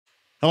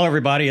Hello,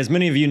 everybody. As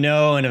many of you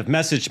know and have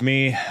messaged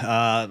me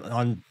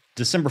on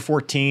December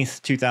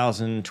 14th,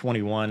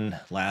 2021,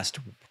 last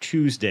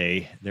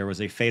Tuesday, there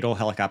was a fatal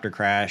helicopter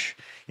crash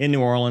in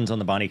New Orleans on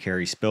the Bonnie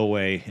Carey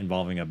Spillway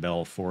involving a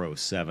Bell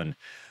 407.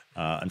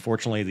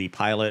 Unfortunately, the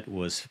pilot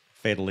was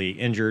fatally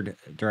injured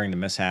during the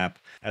mishap.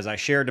 As I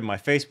shared in my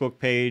Facebook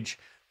page,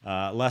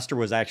 Lester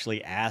was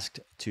actually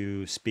asked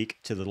to speak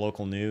to the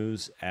local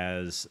news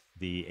as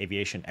the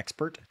aviation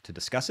expert to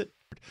discuss it.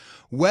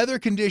 Weather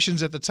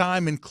conditions at the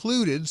time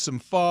included some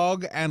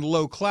fog and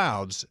low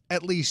clouds,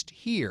 at least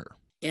here.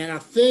 And I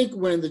think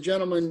when the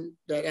gentleman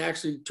that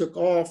actually took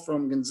off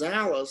from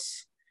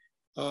Gonzales,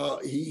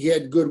 he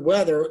had good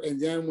weather. And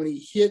then when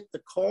he hit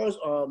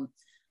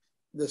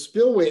the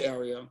spillway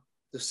area,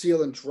 the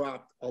sealant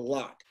dropped a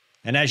lot.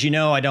 And as you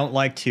know, I don't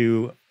like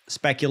to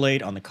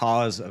speculate on the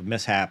cause of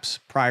mishaps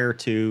prior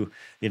to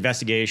the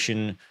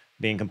investigation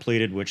being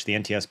completed, which the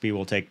NTSB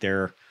will take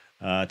their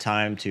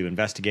time to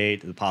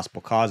investigate the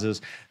possible causes.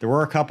 There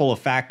were a couple of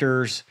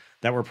factors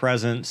that were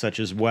present, such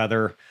as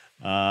weather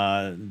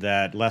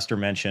that Lester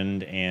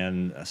mentioned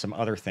and some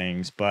other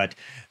things. But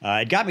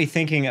it got me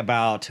thinking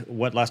about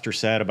what Lester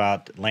said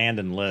about land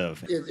and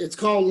live. It's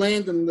called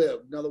land and live.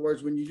 In other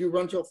words, when you do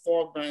run to a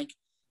fog bank,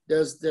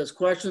 there's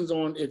questions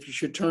on if you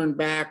should turn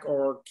back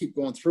or keep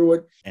going through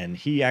it. And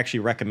he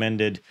actually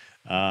recommended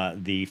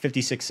the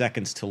 56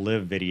 Seconds to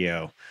Live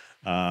video.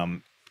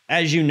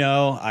 As you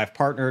know, I've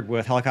partnered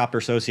with Helicopter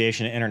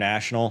Association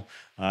International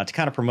to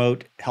kind of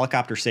promote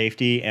helicopter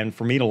safety and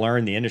for me to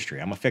learn the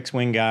industry. I'm a fixed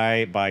wing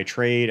guy by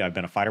trade. I've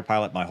been a fighter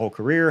pilot my whole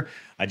career.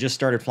 I just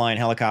started flying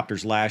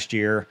helicopters last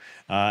year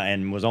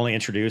and was only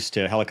introduced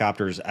to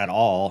helicopters at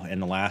all in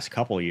the last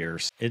couple of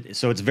years.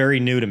 So it's very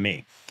new to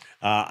me.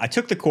 I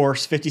took the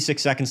course,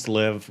 56 Seconds to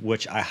Live,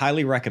 which I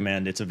highly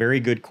recommend. It's a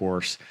very good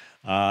course.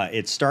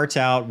 It starts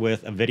out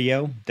with a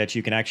video that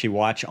you can actually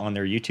watch on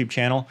their YouTube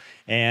channel,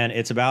 and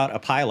it's about a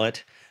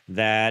pilot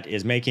that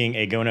is making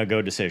a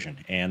go-no-go decision,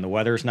 and the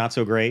weather's not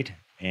so great,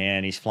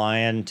 and he's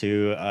flying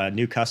to a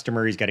new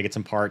customer. He's got to get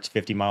some parts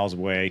 50 miles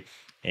away,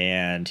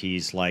 and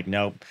he's like,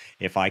 nope,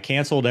 if I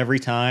canceled every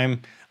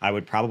time, I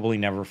would probably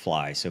never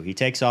fly. So he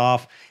takes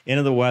off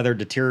into the weather,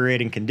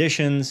 deteriorating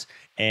conditions,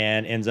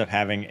 and ends up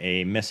having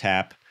a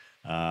mishap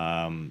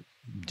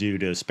due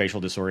to spatial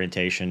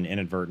disorientation,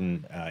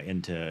 inadvertent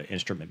into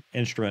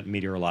instrument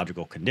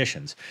meteorological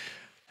conditions,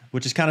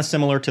 which is kind of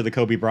similar to the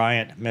Kobe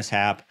Bryant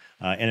mishap,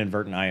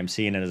 inadvertent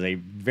IMC, and it is a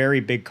very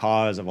big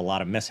cause of a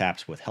lot of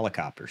mishaps with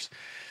helicopters.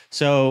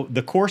 So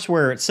the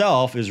courseware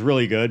itself is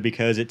really good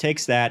because it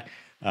takes that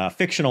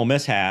fictional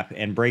mishap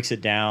and breaks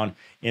it down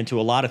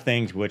into a lot of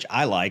things, which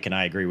I like and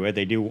I agree with.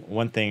 They do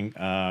one thing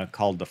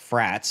called the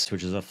FRATS,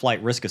 which is a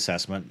flight risk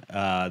assessment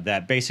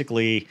that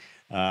basically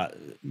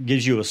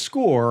gives you a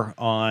score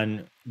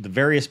on the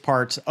various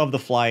parts of the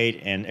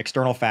flight and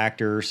external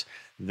factors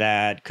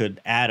that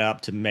could add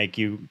up to make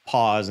you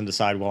pause and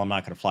decide, well, I'm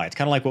not going to fly. It's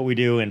kind of like what we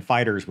do in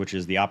fighters, which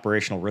is the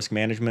operational risk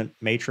management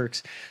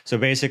matrix. So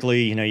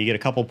basically, you know, you get a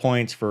couple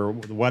points for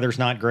the weather's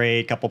not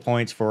great, couple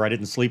points for I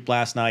didn't sleep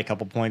last night,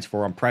 couple points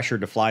for I'm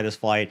pressured to fly this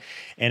flight.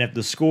 And if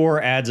the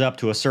score adds up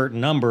to a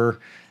certain number,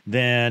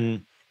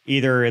 then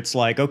either it's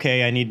like,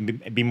 okay, I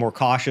need to be more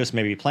cautious,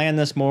 maybe plan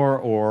this more,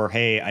 or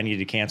hey, I need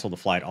to cancel the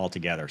flight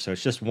altogether. So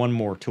it's just one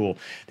more tool.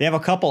 They have a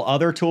couple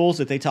other tools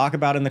that they talk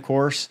about in the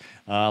course,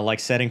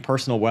 like setting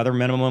personal weather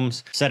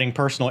minimums, setting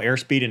personal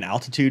airspeed and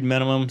altitude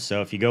minimums.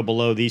 So if you go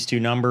below these two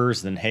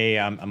numbers, then hey,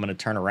 I'm going to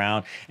turn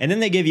around. And then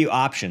they give you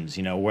options,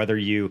 you know, whether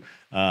you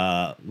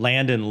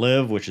land and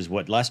live, which is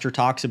what Lester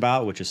talks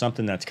about, which is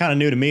something that's kind of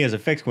new to me as a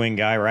fixed wing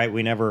guy, right?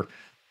 We never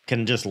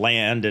can just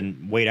land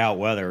and wait out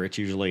weather. It's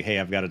usually, hey,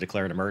 I've got to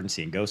declare an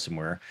emergency and go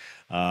somewhere.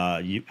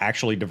 You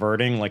actually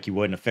diverting like you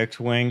would in a fixed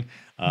wing,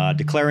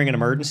 declaring an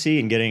emergency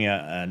and getting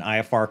an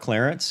IFR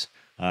clearance,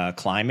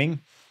 climbing,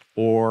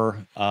 or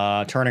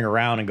turning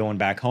around and going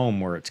back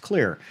home where it's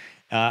clear.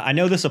 I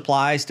know this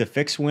applies to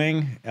fixed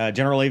wing,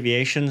 general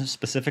aviation,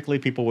 specifically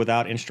people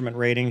without instrument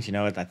ratings. You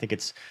know, I think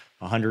it's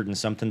 100 and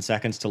something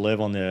seconds to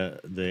live on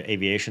the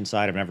aviation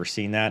side. I've never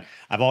seen that.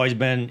 I've always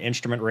been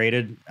instrument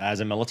rated as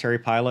a military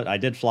pilot. I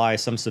did fly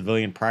some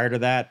civilian prior to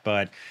that,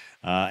 but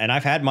and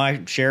I've had my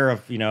share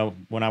of, you know,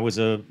 when I was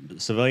a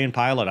civilian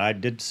pilot, I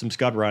did some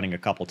scud running a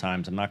couple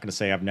times. I'm not going to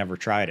say I've never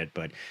tried it,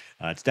 but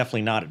it's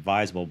definitely not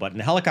advisable. But in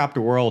the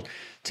helicopter world,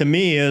 to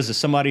me, as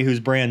somebody who's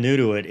brand new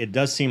to it, it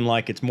does seem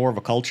like it's more of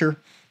a culture.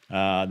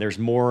 There's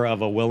more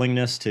of a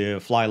willingness to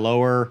fly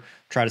lower,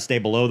 try to stay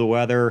below the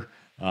weather,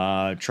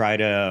 try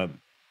to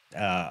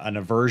an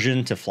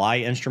aversion to fly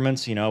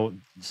instruments. You know,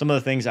 some of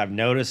the things I've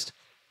noticed,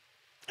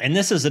 and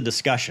this is a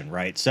discussion,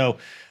 right? So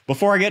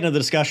before I get into the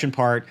discussion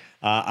part,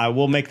 I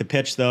will make the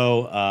pitch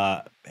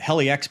though.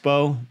 Heli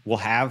Expo will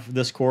have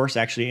this course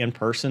actually in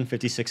person,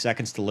 56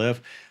 Seconds to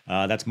Live.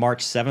 That's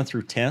March 7th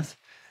through 10th.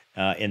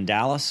 in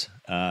Dallas.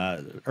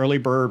 Early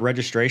bird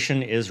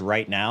registration is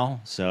right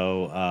now,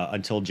 so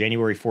until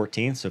January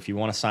 14th. So if you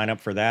want to sign up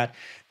for that,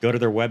 go to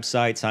their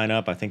website, sign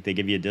up. I think they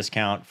give you a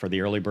discount for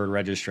the early bird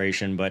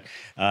registration, but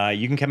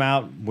you can come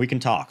out, we can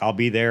talk. I'll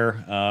be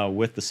there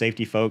with the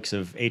safety folks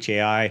of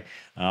HAI.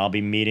 I'll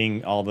be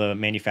meeting all the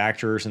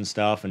manufacturers and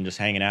stuff and just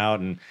hanging out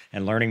and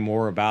learning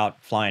more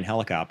about flying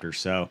helicopters.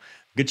 So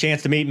good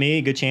chance to meet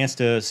me, good chance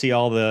to see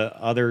all the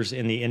others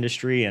in the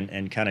industry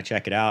and kind of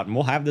check it out. And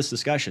we'll have this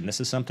discussion. This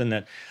is something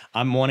that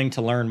I'm wanting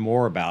to learn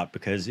more about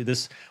because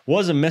this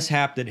was a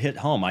mishap that hit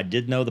home. I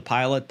did know the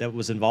pilot that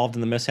was involved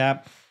in the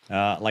mishap.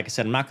 Like I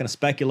said, I'm not going to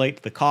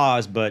speculate the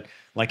cause, but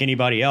like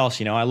anybody else,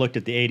 you know, I looked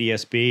at the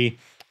ADS-B,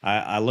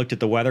 I looked at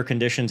the weather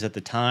conditions at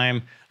the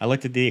time, I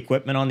looked at the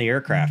equipment on the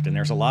aircraft, and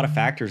there's a lot of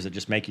factors that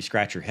just make you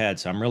scratch your head.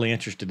 So I'm really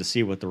interested to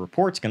see what the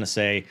report's going to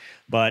say.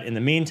 But in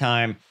the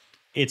meantime,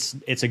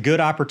 it's a good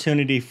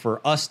opportunity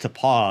for us to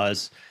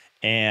pause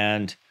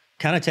and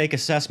kind of take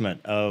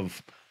assessment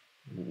of,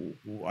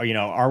 you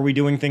know, are we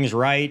doing things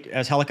right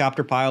as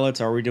helicopter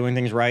pilots? Are we doing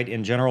things right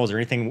in general? Is there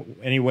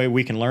any way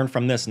we can learn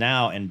from this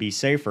now and be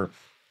safer?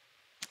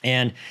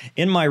 And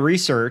in my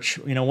research,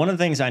 you know, one of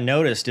the things I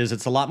noticed is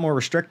it's a lot more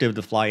restrictive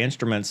to fly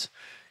instruments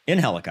in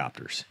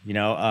helicopters. You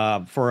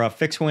know, for a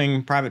fixed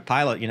wing private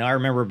pilot, you know, I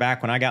remember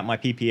back when I got my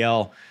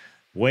PPL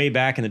way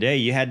back in the day,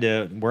 you had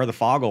to wear the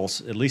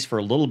foggles at least for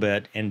a little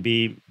bit and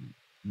be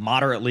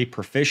moderately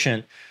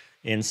proficient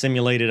in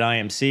simulated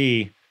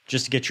IMC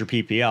just to get your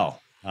PPL.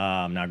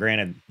 Now,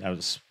 granted, that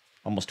was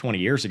almost 20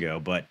 years ago,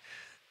 but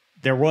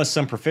there was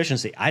some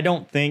proficiency. I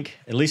don't think,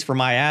 at least for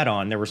my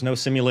add-on, there was no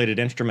simulated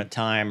instrument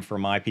time for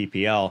my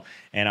PPL.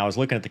 And I was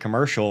looking at the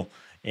commercial,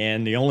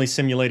 and the only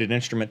simulated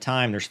instrument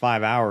time, there's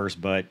 5 hours,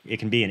 but it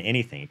can be in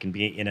anything. It can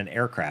be in an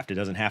aircraft. It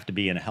doesn't have to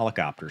be in a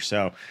helicopter.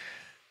 So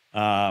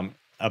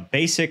a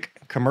basic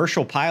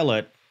commercial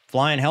pilot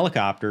flying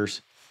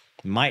helicopters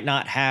might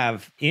not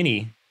have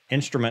any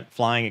instrument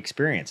flying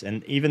experience.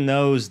 And even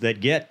those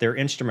that get their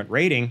instrument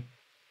rating,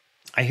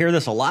 I hear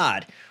this a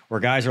lot where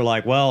guys are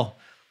like, well,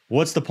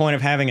 what's the point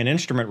of having an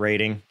instrument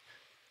rating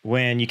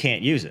when you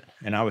can't use it?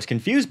 And I was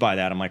confused by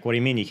that. I'm like, what do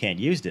you mean you can't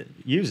use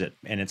it?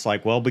 And it's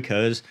like, well,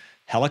 because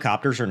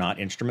helicopters are not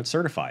instrument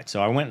certified.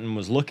 So I went and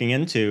was looking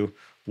into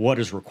what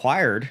is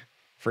required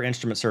for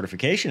instrument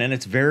certification, and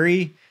it's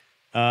very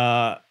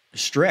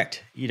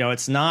strict. You know,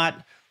 it's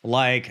not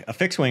like a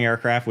fixed wing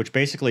aircraft, which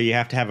basically you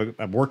have to have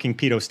a working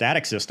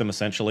pitot-static system,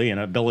 essentially,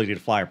 and ability to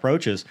fly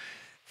approaches.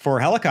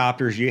 For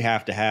helicopters, you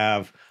have to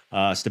have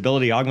a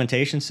stability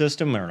augmentation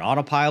system or an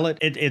autopilot.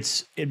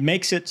 It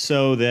makes it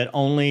so that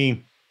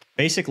only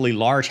basically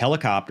large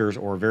helicopters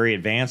or very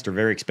advanced or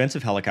very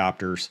expensive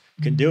helicopters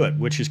can do it,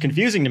 which is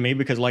confusing to me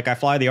because, like, I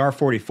fly the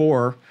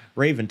R-44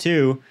 Raven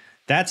 2.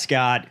 That's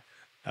got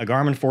a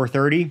Garmin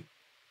 430.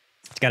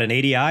 It's got an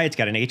ADI, it's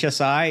got an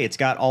HSI, it's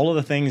got all of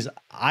the things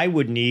I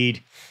would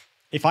need.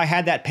 If I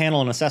had that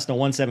panel in a Cessna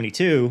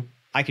 172,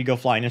 I could go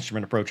fly an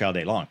instrument approach all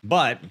day long.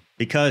 But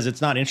because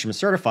it's not instrument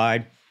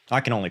certified, I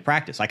can only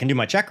practice. I can do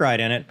my check ride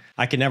in it.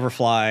 I can never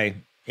fly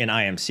in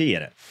IMC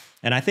in it.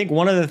 And I think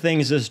one of the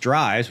things this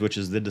drives, which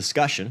is the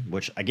discussion,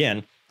 which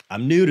again,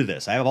 I'm new to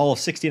this. I have all of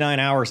 69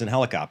 hours in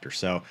helicopters,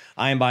 so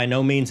I am by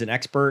no means an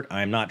expert.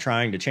 I am not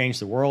trying to change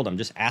the world. I'm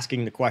just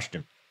asking the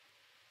question.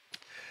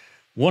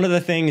 One of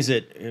the things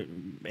that,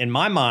 in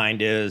my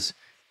mind, is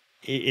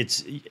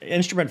it's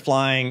instrument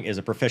flying is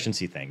a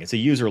proficiency thing. It's a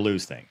use or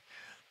lose thing.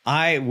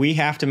 We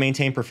have to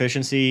maintain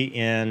proficiency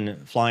in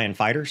flying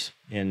fighters,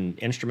 in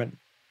instrument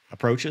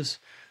approaches.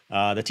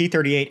 The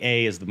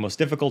T-38A is the most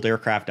difficult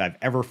aircraft I've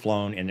ever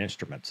flown in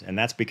instruments. And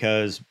that's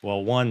because,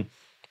 well, one,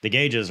 the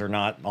gauges are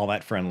not all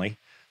that friendly.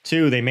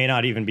 Two, they may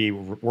not even be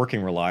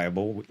working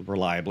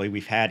reliably.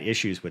 We've had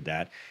issues with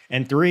that.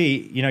 And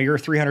three, you know, you're a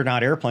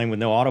 300-knot airplane with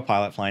no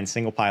autopilot flying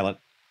single pilot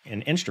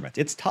in instruments.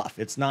 It's tough.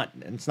 It's not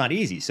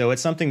easy. So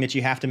it's something that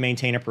you have to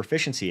maintain a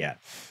proficiency at.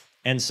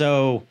 And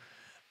so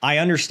I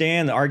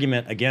understand the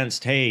argument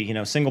against, hey, you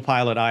know, single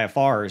pilot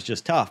IFR is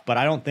just tough, but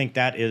I don't think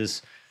that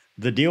is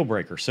the deal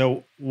breaker.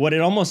 So what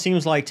it almost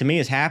seems like to me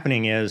is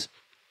happening is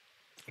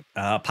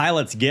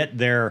pilots get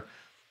their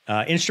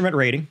instrument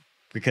rating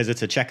because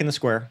it's a check in the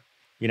square.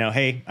 You know,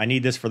 hey, I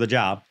need this for the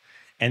job,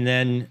 and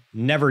then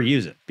never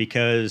use it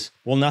because,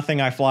 well,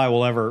 nothing I fly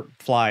will ever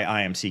fly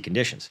IMC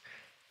conditions,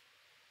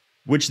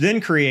 which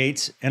then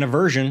creates an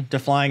aversion to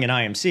flying an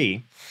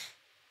IMC.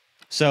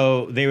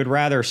 So they would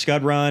rather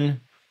scud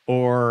run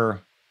or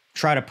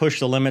try to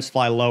push the limits,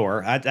 fly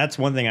lower. That's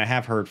one thing I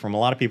have heard from a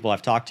lot of people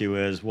I've talked to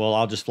is, well,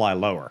 I'll just fly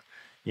lower.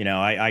 You know,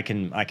 I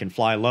can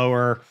fly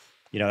lower.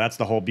 You know, that's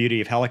the whole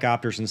beauty of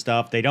helicopters and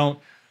stuff. They don't,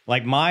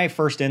 like, my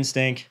first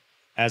instinct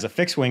as a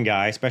fixed wing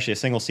guy, especially a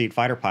single seat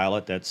fighter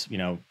pilot that's, you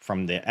know,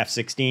 from the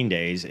F-16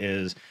 days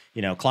is,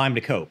 you know, climb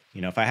to cope.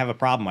 You know, if I have a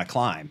problem, I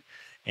climb.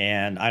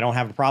 And I don't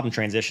have a problem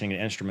transitioning to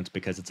instruments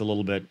because it's a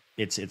little bit,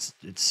 it's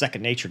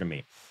second nature to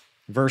me.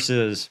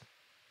 Versus,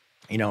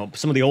 you know,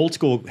 some of the old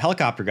school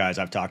helicopter guys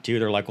I've talked to,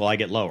 they're like, well, I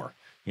get lower.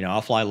 You know,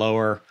 I'll fly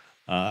lower.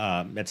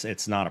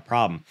 It's not a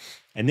problem.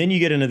 And then you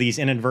get into these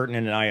inadvertent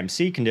and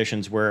IMC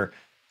conditions where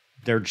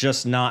they're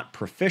just not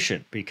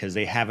proficient because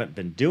they haven't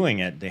been doing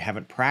it. They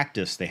haven't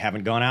practiced. They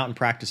haven't gone out and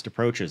practiced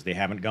approaches. They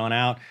haven't gone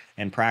out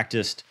and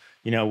practiced,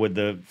 with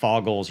the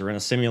foggles or in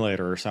a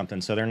simulator or something.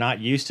 So they're not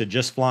used to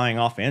just flying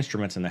off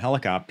instruments in the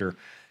helicopter,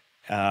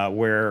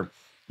 where,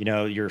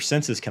 your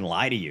senses can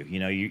lie to you.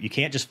 You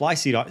can't just fly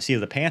seat of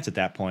the pants at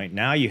that point.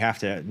 Now you have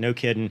to, no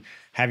kidding,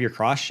 have your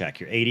cross check,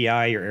 your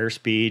ADI, your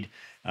airspeed,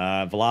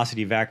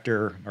 velocity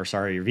vector, your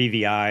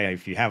VVI,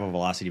 if you have a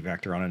velocity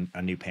vector on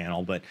a new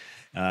panel, but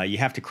you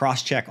have to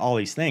cross check all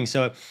these things.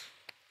 So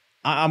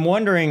I'm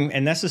wondering,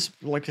 and this is,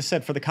 like I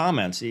said, for the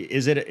comments,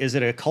 is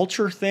it a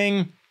culture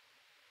thing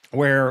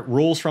where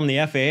rules from the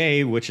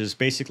FAA, which has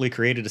basically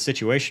created a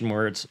situation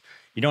where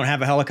you don't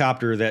have a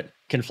helicopter that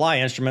can fly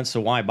instruments,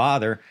 so why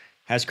bother,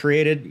 has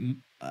created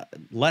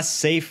less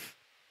safe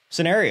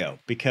scenario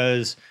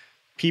because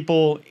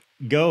people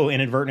go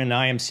inadvertent in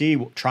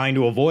IMC trying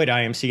to avoid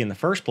IMC in the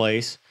first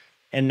place,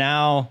 and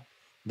now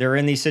they're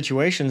in these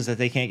situations that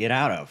they can't get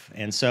out of.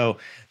 And so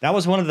that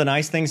was one of the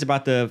nice things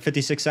about the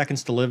 56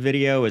 Seconds to Live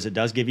video, is it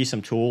does give you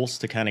some tools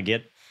to kind of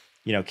get,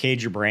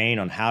 cage your brain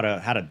on how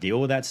to deal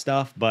with that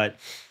stuff. But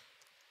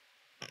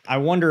I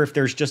wonder if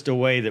there's just a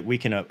way that we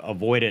can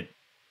avoid it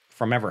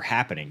from ever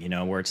happening,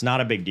 where it's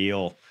not a big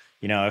deal.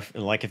 If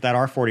that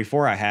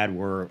R44 I had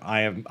were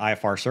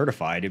IFR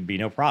certified, it'd be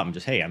no problem.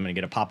 Just, hey, I'm going to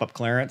get a pop-up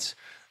clearance,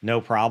 no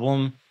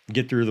problem,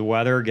 get through the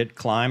weather, get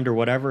climbed or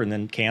whatever, and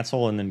then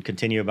cancel and then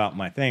continue about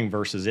my thing,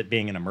 versus it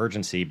being an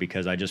emergency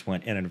because I just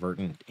went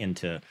inadvertent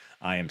into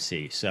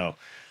IMC. So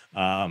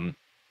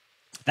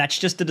that's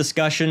just a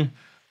discussion.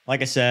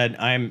 Like I said,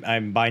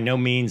 I'm by no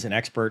means an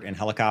expert in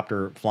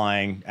helicopter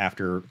flying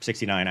after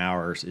 69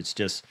 hours. It's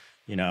just,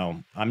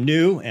 I'm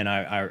new, and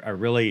I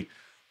really,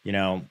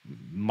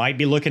 might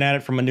be looking at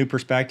it from a new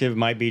perspective,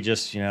 might be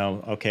just,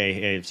 okay,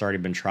 hey, it's already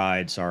been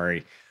tried.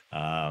 Sorry.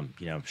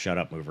 Shut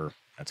up, mover.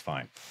 That's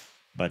fine.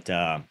 But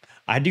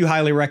I do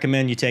highly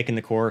recommend you taking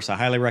the course. I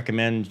highly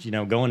recommend,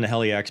 going to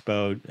Heli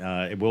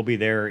Expo. It will be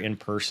there in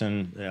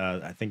person.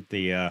 I think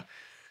the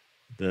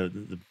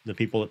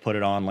people that put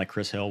it on, like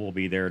Chris Hill, will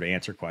be there to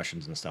answer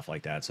questions and stuff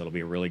like that. So it'll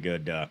be a really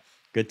good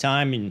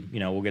time, and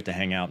we'll get to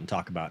hang out and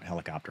talk about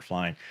helicopter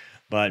flying.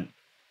 But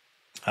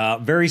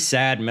very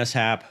sad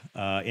mishap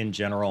in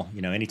general.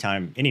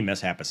 Anytime any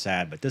mishap is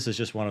sad, but this is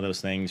just one of those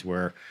things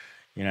where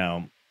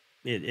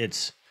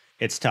it's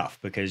tough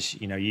because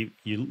you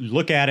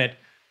look at it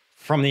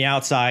from the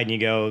outside and you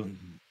go,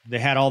 they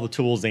had all the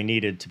tools they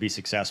needed to be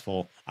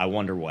successful. I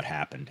wonder what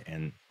happened.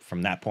 And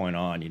from that point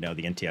on, the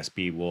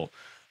NTSB will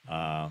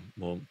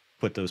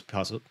put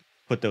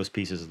those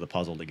pieces of the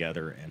puzzle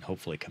together and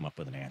hopefully come up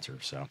with an answer.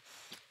 So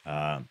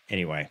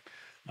anyway,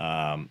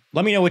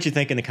 let me know what you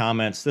think in the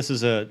comments. This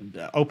is a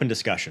open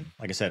discussion.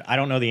 Like I said, I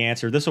don't know the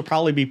answer. This will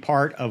probably be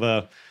part of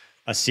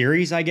a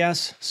series, I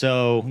guess.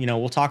 So,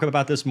 we'll talk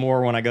about this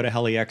more when I go to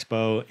Heli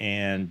Expo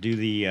and do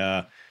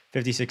the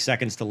 56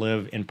 Seconds to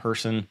Live in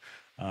person.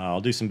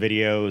 I'll do some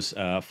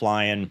videos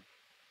flying,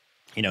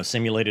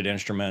 simulated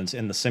instruments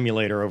in the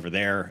simulator over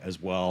there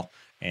as well.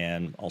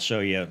 And I'll show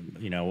you,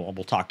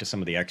 we'll talk to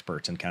some of the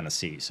experts and kind of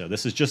see. So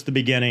this is just the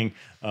beginning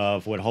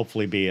of what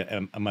hopefully be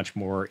a much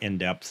more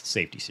in-depth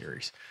safety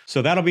series.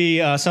 So that'll be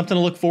something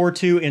to look forward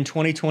to in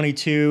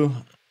 2022.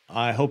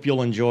 I hope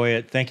you'll enjoy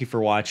it. Thank you for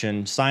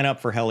watching. Sign up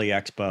for Heli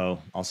Expo.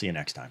 I'll see you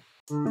next time.